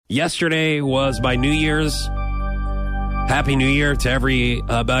Yesterday was my New Year's. Happy New Year to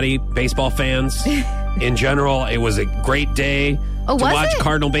everybody, baseball fans. In general, it was a great day to watch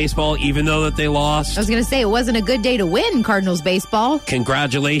Cardinal baseball, even though that they lost. I was going to say, it wasn't a good day to win Cardinals baseball.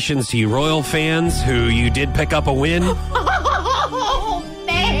 Congratulations to you Royal fans who you did pick up a win. Oh,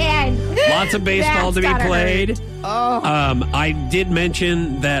 man. Lots of baseball to be played. Oh. I did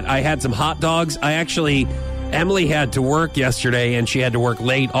mention that I had some hot dogs. Emily had to work yesterday, and she had to work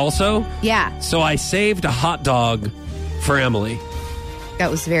late also. Yeah. So I saved a hot dog for Emily. That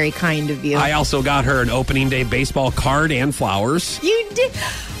was very kind of you. I also got her an opening day baseball card and flowers. You did?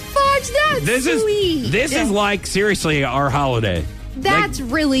 Fotsch, that's sweet. This is like, seriously, our holiday. That's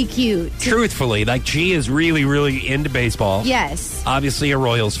really cute. Truthfully, she is really, really into baseball. Yes. Obviously a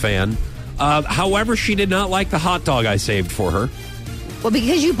Royals fan. However, she did not like the hot dog I saved for her. Well,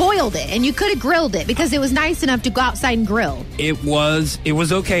 because you boiled it, and you could have grilled it, because it was nice enough to go outside and grill. It was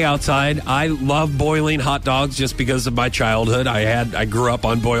okay outside. I love boiling hot dogs just because of my childhood. I grew up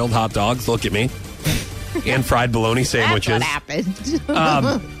on boiled hot dogs. Look at me. And fried bologna sandwiches. That's what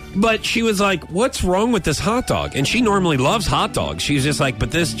happened. But she was like, what's wrong with this hot dog? And she normally loves hot dogs. She's just like,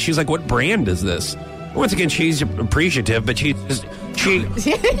 she's like, what brand is this? Once again, she's appreciative, but she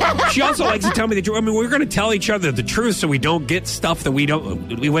also likes to tell me the truth. I mean, we're going to tell each other the truth so we don't get stuff that we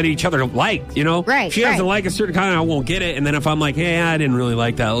what each other don't like, you know? Right. If she doesn't like a certain kind, I won't get it. And then if I'm like, hey, I didn't really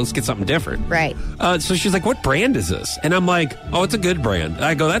like that, let's get something different. Right. So she's like, what brand is this? And I'm like, oh, it's a good brand.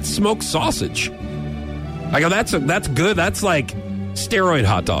 I go, that's smoked sausage. I go, that's good. That's like steroid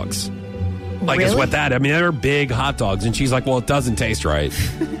hot dogs. Like, really? Is what that, I mean, they're big hot dogs. And she's like, well, it doesn't taste right.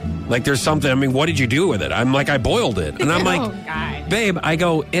 Like, there's something, I mean, what did you do with it? I'm like, I boiled it. And I'm like, God. Babe, I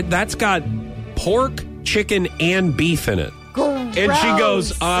go, that's got pork, chicken, and beef in it. Gross. And she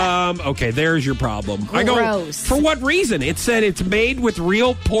goes, okay, there's your problem. Gross. I go, for what reason? It said it's made with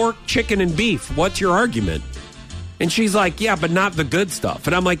real pork, chicken, and beef. What's your argument? And she's like, yeah, but not the good stuff.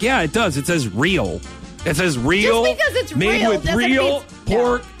 And I'm like, yeah, it does. It says real. It says real. Just because it's made real with real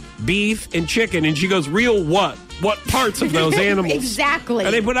pork, beef, and chicken. And she goes, real what? What parts of those animals?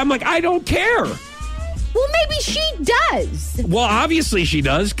 Exactly. But I'm like, I don't care. Well, maybe she does. Well, obviously she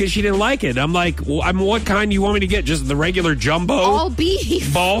does, because she didn't like it. I'm like, what kind do you want me to get? Just the regular jumbo? All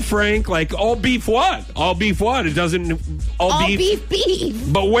beef. Ball frank? Like, all beef what? All beef what? It doesn't... All beef.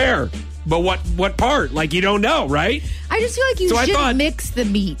 But where? But what part? Like, you don't know, right? I just feel like you shouldn't mix the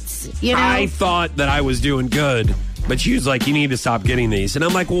meats, you know? I thought that I was doing good, but she was like, you need to stop getting these. And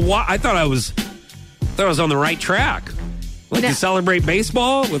I'm like, well, what? I thought I was on the right track. Like, to celebrate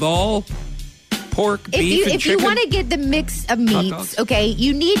baseball with all pork, beef, and chicken. If you want to get the mix of meats, okay,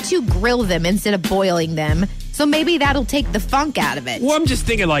 you need to grill them instead of boiling them. So maybe that'll take the funk out of it. Well, I'm just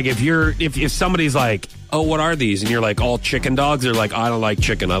thinking, like, if somebody's like, oh, what are these? And you're like, all chicken dogs? They're like, I don't like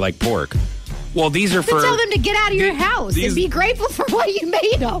chicken, I like pork. Well, these are for... tell them to get out of your house and be grateful for what you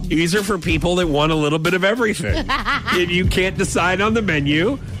made them. These are for people that want a little bit of everything. You can't decide on the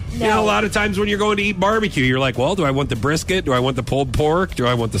menu. No. You know, a lot of times when you're going to eat barbecue, you're like, well, do I want the brisket? Do I want the pulled pork? Do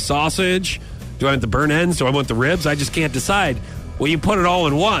I want the sausage? Do I want the burnt ends? Do I want the ribs? I just can't decide. Well, you put it all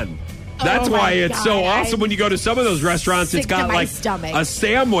in one. That's why it's so awesome when you go to some of those restaurants. It's got like a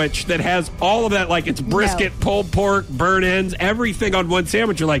sandwich that has all of that, like it's brisket, pulled pork, burnt ends, everything on one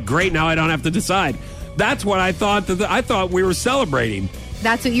sandwich. You're like, great, now I don't have to decide. That's what I thought. I thought we were celebrating.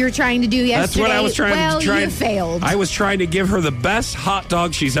 That's what you were trying to do yesterday? That's what I was trying to you failed. I was trying to give her the best hot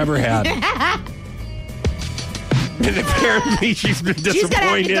dog she's ever had. And apparently she's been disappointed. She's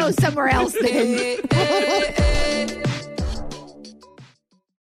going to have to go somewhere else then.